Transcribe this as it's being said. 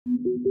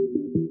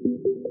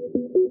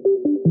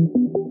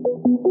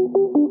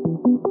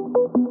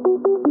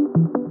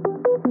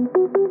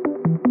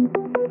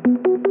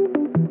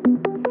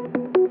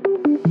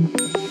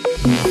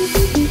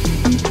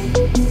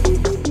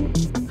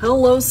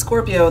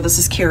Scorpio, this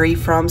is Carrie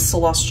from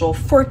Celestial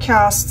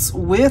Forecasts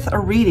with a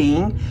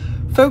reading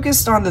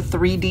focused on the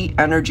 3D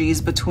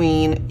energies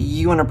between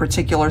you and a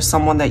particular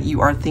someone that you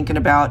are thinking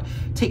about,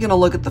 taking a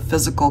look at the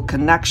physical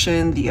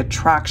connection, the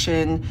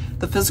attraction,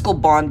 the physical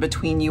bond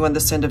between you and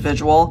this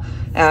individual.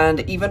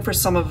 And even for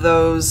some of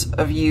those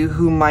of you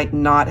who might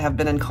not have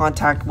been in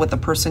contact with the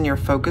person you're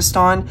focused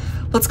on,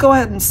 let's go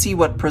ahead and see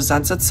what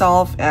presents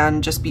itself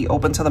and just be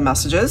open to the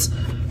messages.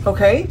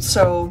 Okay,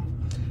 so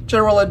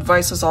general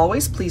advice as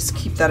always, please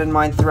keep that in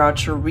mind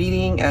throughout your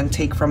reading and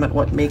take from it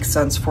what makes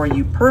sense for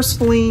you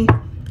personally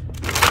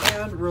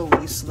and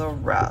release the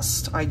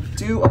rest. I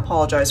do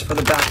apologize for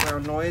the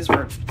background noise.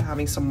 We're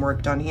having some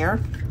work done here.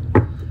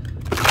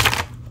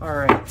 All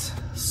right,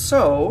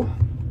 so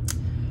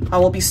I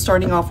will be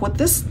starting off with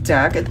this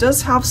deck. It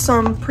does have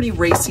some pretty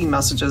racy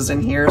messages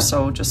in here,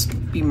 so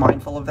just be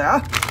mindful of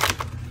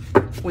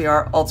that. We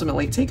are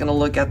ultimately taking a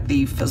look at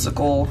the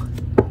physical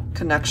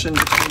connection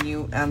between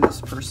you and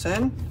this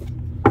person,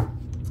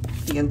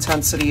 the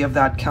intensity of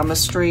that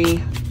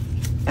chemistry,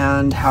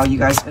 and how you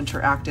guys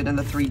interacted in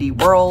the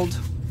 3D world.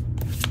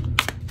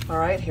 All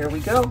right, here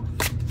we go.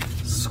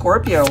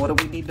 Scorpio, what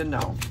do we need to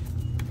know?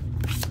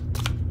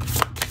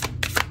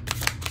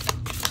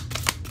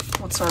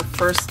 What's our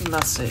first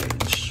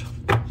message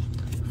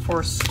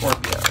for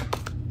Scorpio?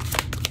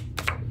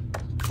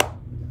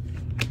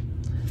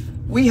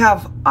 We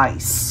have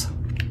ice.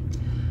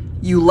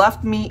 You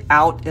left me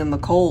out in the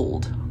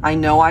cold. I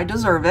know I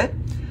deserve it.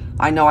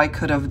 I know I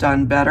could have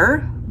done better,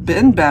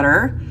 been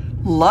better,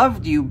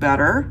 loved you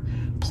better.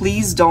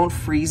 Please don't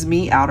freeze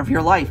me out of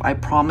your life. I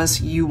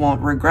promise you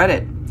won't regret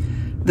it.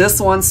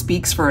 This one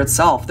speaks for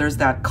itself. There's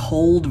that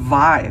cold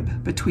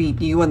vibe between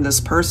you and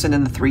this person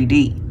in the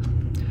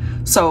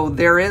 3D. So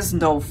there is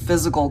no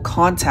physical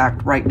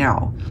contact right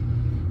now.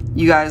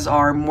 You guys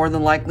are more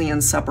than likely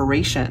in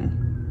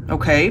separation,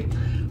 okay?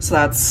 So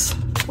that's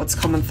what's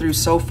coming through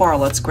so far.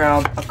 Let's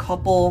grab a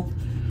couple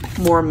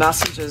more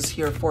messages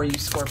here for you,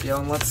 Scorpio,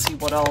 and let's see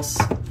what else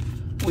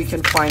we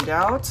can find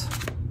out.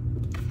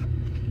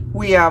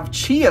 We have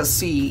chia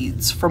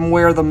seeds. From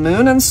where the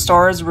moon and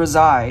stars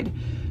reside,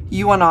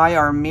 you and I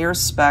are mere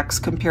specks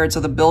compared to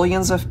the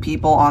billions of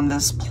people on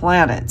this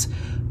planet.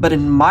 But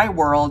in my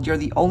world, you're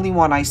the only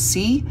one I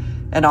see,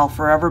 and I'll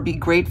forever be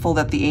grateful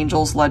that the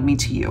angels led me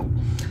to you.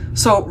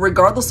 So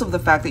regardless of the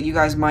fact that you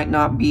guys might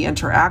not be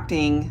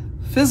interacting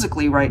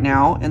physically right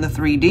now in the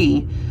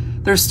 3D,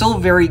 they're still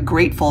very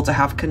grateful to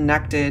have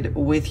connected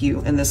with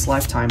you in this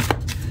lifetime.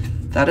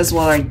 That is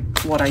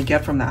what I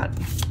get from that.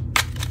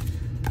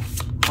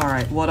 All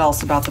right, what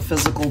else about the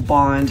physical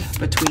bond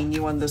between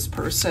you and this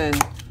person,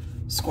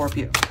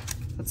 Scorpio?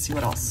 Let's see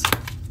what else.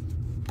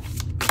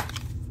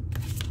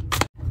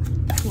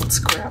 Let's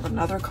grab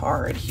another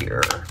card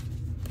here.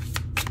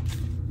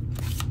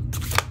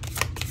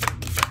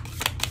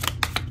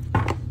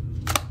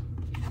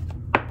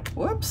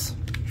 Whoops.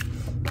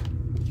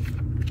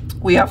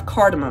 We have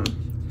cardamom.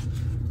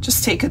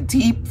 Just take a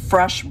deep,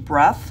 fresh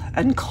breath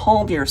and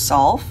calm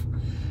yourself.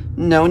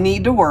 No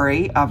need to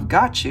worry, I've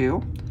got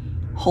you.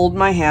 Hold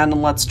my hand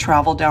and let's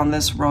travel down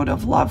this road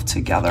of love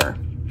together.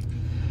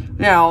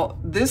 Now,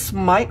 this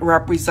might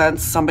represent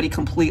somebody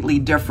completely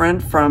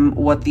different from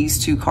what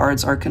these two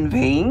cards are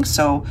conveying,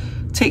 so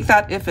take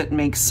that if it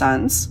makes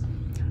sense.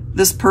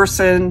 This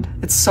person,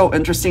 it's so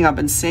interesting, I've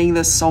been saying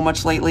this so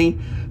much lately,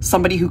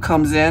 somebody who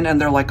comes in and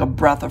they're like a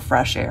breath of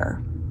fresh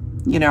air.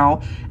 You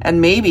know, and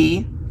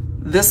maybe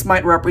this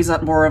might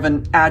represent more of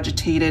an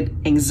agitated,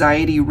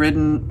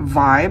 anxiety-ridden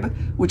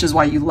vibe, which is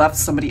why you left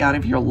somebody out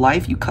of your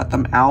life, you cut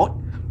them out.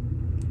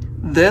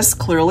 This,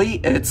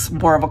 clearly, it's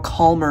more of a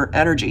calmer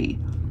energy,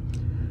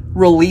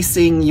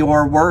 releasing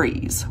your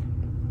worries.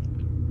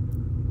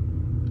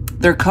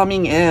 They're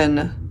coming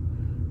in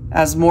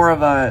as more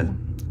of a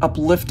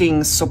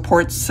uplifting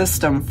support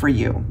system for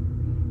you.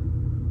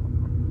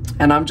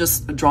 And I'm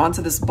just drawn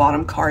to this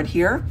bottom card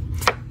here,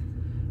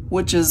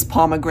 which is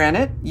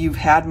pomegranate. You've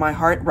had my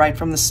heart right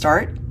from the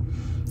start.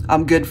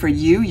 I'm good for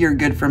you, you're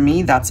good for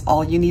me. That's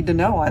all you need to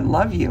know. I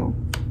love you.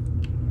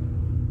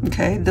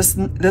 Okay, this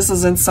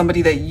isn't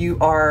somebody that you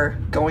are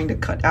going to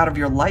cut out of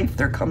your life.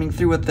 They're coming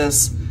through with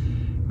this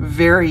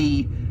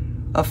very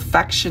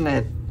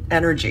affectionate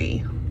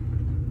energy.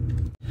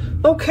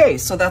 Okay,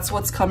 so that's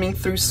what's coming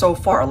through so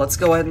far. Let's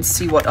go ahead and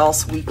see what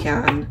else we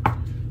can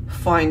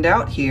find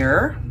out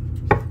here.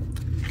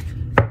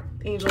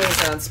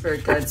 Angels and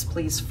spirit guides,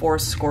 please, for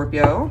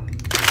Scorpio.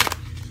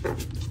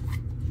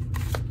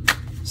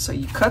 So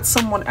you cut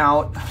someone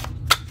out,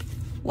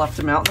 left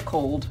them out in the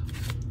cold,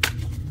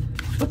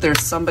 but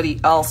there's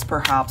somebody else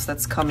perhaps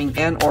that's coming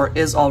in or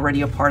is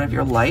already a part of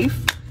your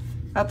life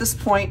at this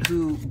point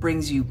who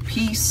brings you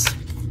peace.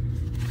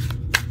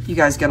 You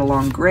guys get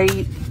along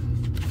great.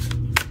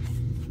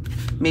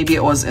 Maybe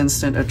it was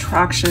instant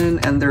attraction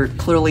and they're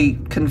clearly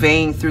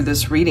conveying through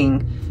this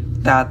reading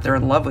that they're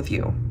in love with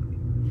you.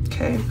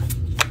 Okay.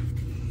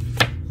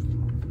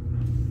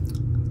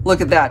 Look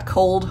at that,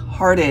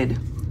 cold-hearted,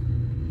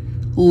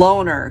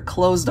 loner,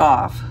 closed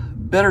off,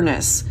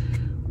 bitterness,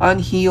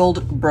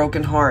 unhealed,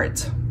 broken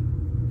heart.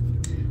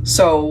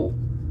 So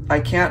I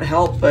can't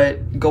help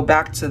but go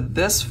back to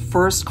this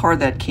first card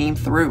that came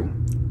through,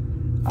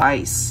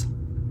 ice.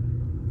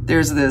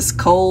 There's this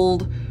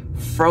cold,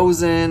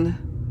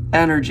 frozen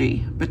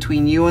energy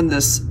between you and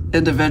this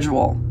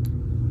individual.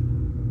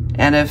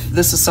 And if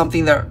this is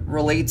something that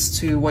relates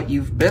to what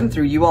you've been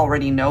through, you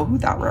already know who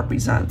that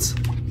represents.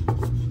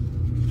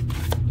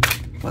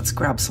 Let's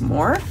grab some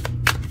more.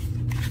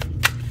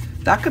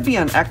 That could be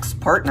an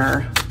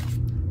ex-partner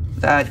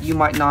that you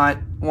might not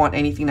want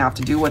anything to have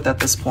to do with at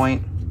this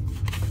point.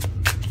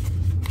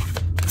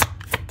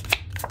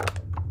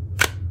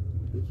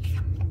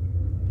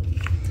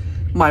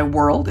 My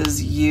world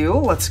is you.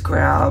 Let's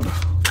grab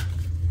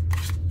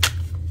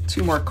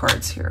 2 more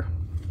cards here.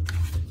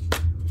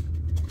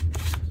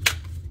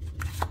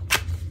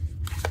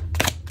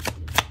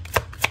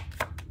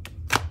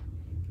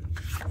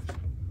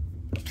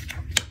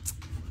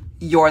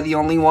 You're the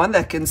only one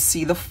that can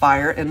see the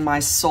fire in my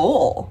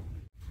soul.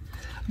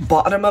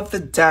 Bottom of the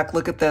deck,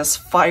 look at this,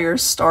 fire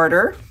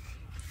starter.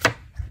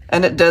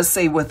 And it does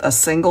say with a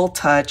single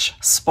touch,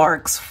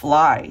 sparks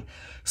fly.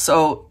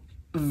 So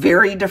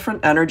very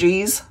different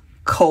energies,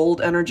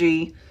 cold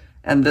energy,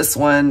 and this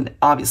one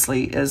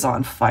obviously is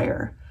on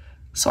fire.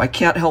 So I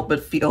can't help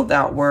but feel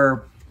that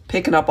we're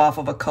picking up off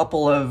of a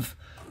couple of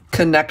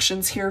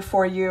connections here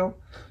for you.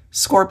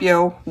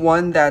 Scorpio,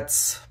 one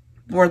that's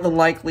more than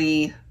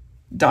likely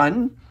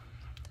done,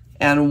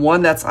 and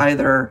one that's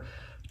either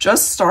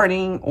just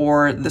starting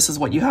or this is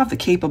what you have the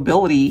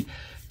capability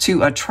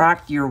to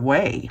attract your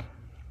way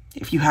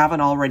if you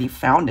haven't already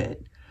found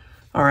it.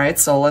 All right,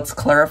 so let's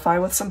clarify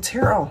with some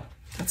tarot.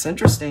 That's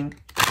interesting.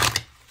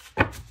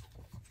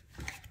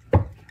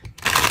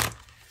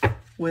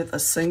 With a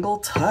single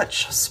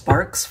touch,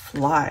 sparks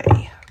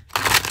fly.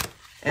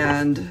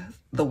 And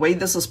the way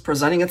this is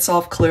presenting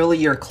itself, clearly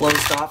you're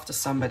closed off to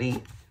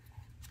somebody.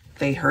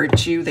 They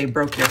hurt you, they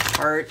broke your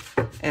heart,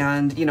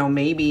 and, you know,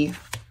 maybe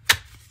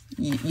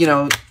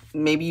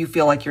you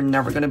feel like you're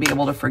never going to be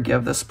able to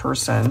forgive this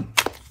person.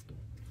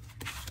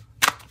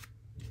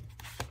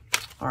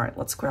 All right,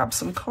 let's grab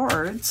some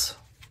cards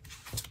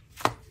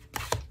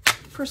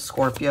for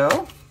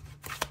Scorpio.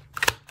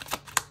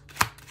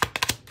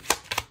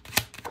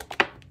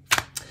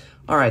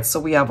 All right, so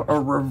we have a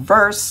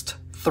reversed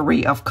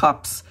 3 of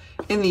Cups.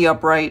 In the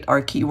upright,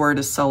 our keyword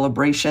is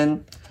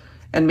celebration.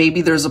 And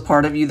maybe there's a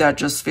part of you that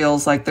just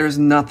feels like there's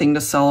nothing to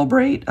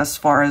celebrate as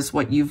far as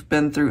what you've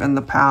been through in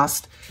the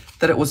past,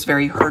 that it was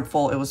very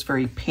hurtful, it was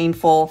very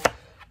painful.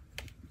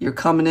 You're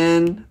coming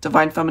in,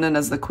 Divine Feminine,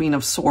 as the Queen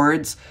of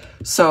Swords.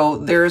 So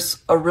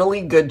there's a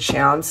really good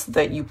chance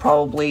that you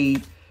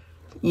probably,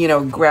 you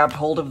know, grabbed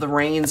hold of the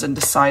reins and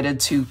decided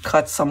to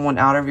cut someone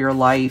out of your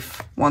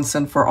life once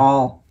and for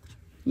all.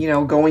 You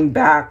know, going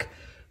back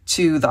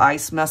to the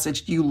ice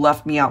message, you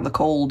left me out in the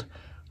cold.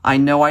 I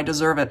know I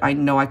deserve it. I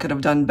know I could have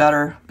done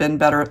better, been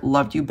better,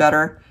 loved you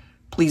better.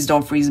 Please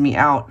don't freeze me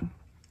out.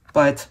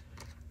 But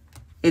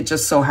it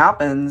just so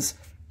happens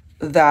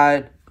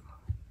that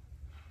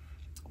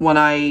when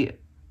I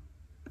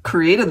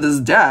created this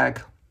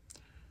deck,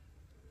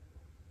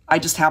 I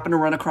just happened to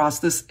run across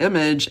this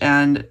image,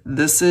 and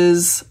this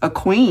is a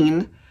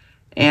queen,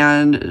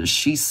 and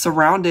she's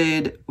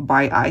surrounded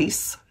by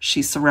ice.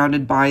 She's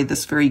surrounded by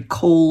this very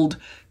cold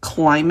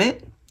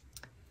climate,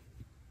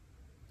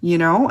 you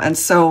know? And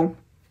so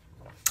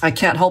I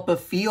can't help but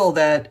feel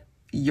that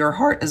your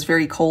heart is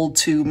very cold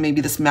to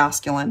maybe this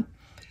masculine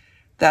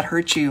that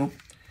hurt you.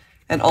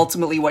 And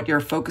ultimately what you're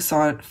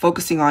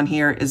focusing on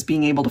here is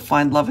being able to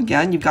find love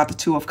again. You've got the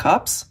 2 of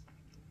Cups.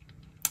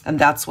 And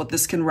that's what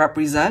this can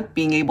represent,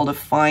 being able to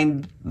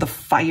find the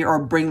fire or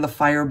bring the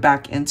fire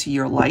back into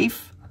your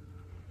life.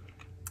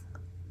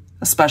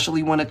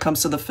 Especially when it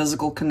comes to the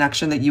physical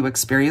connection that you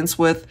experience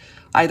with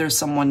either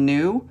someone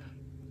new,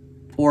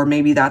 or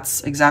maybe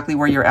that's exactly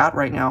where you're at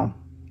right now.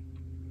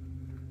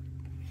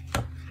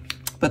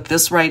 But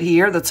this right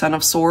here, the 10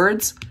 of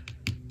Swords,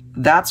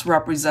 that's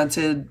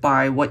represented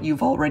by what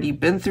you've already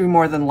been through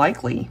more than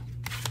likely.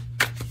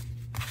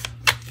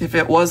 If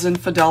it was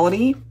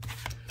infidelity,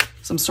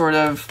 some sort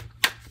of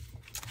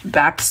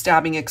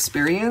backstabbing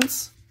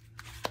experience,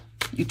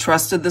 you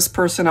trusted this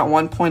person at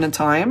one point in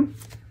time,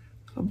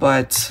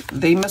 but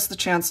they missed the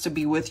chance to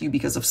be with you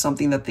because of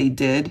something that they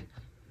did.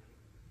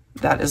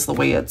 That is the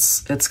way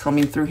it's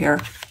coming through here.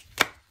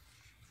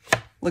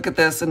 Look at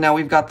this, and now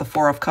we've got the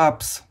 4 of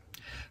Cups.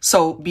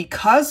 So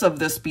because of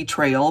this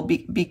betrayal,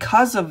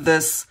 because of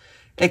this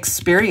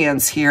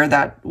experience here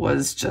that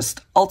was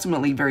just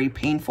ultimately very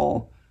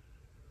painful,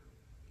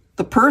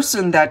 the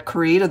person that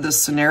created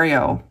this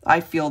scenario, I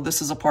feel this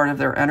is a part of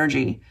their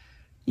energy.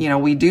 You know,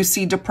 we do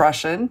see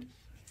depression.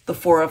 The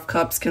 4 of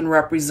Cups can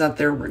represent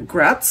their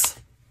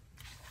regrets.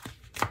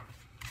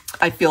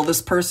 I feel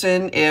this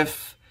person,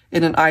 if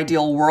in an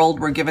ideal world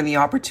were given the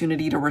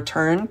opportunity to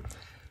return,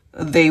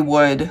 they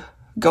would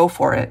go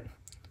for it.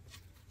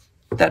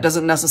 That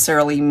doesn't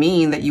necessarily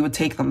mean that you would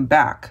take them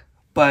back,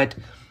 but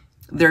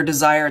their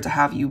desire to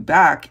have you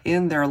back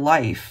in their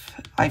life,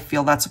 I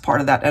feel that's a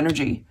part of that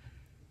energy.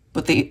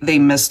 But they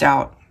missed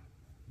out.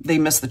 They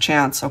missed the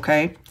chance,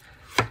 okay?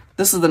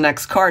 This is the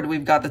next card.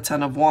 We've got the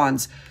Ten of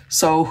Wands.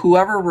 So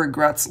whoever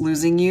regrets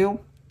losing you,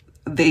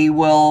 they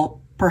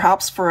will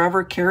perhaps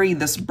forever carry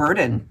this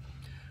burden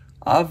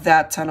of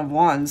that Ten of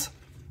Wands,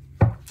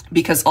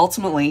 because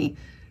ultimately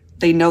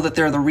they know that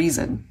they're the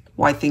reason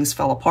why things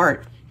fell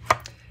apart.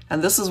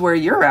 And this is where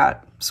you're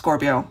at,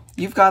 Scorpio.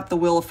 You've got the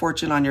Wheel of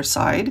Fortune on your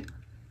side.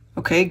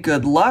 Okay,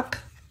 good luck,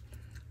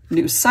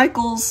 new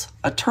cycles,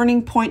 a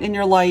turning point in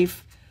your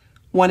life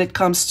when it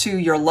comes to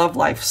your love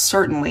life,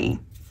 certainly.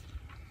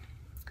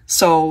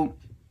 So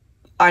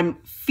I'm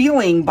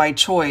feeling by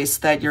choice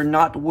that you're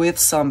not with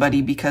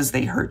somebody because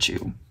they hurt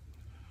you.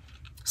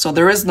 So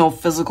there is no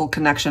physical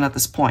connection at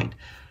this point.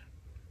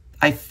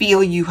 I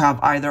feel you have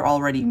either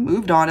already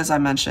moved on, as I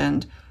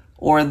mentioned,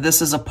 or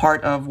this is a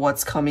part of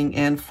what's coming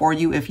in for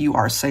you if you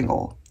are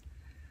single.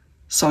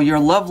 So your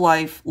love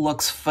life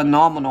looks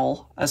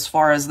phenomenal as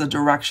far as the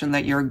direction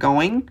that you're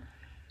going.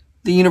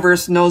 The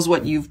universe knows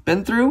what you've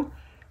been through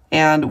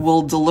and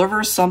will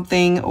deliver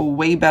something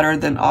way better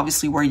than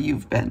obviously where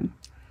you've been.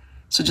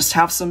 So just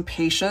have some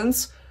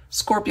patience.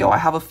 Scorpio, I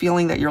have a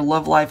feeling that your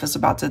love life is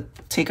about to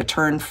take a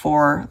turn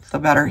for the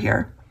better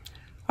here.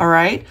 All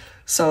right,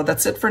 so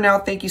that's it for now.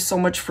 Thank you so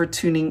much for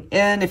tuning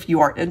in. If you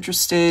are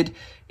interested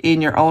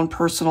in your own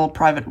personal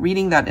private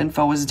reading, that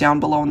info is down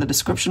below in the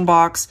description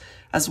box,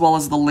 as well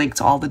as the link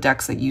to all the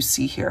decks that you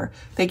see here.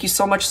 Thank you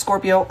so much,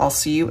 Scorpio. I'll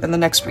see you in the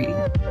next reading.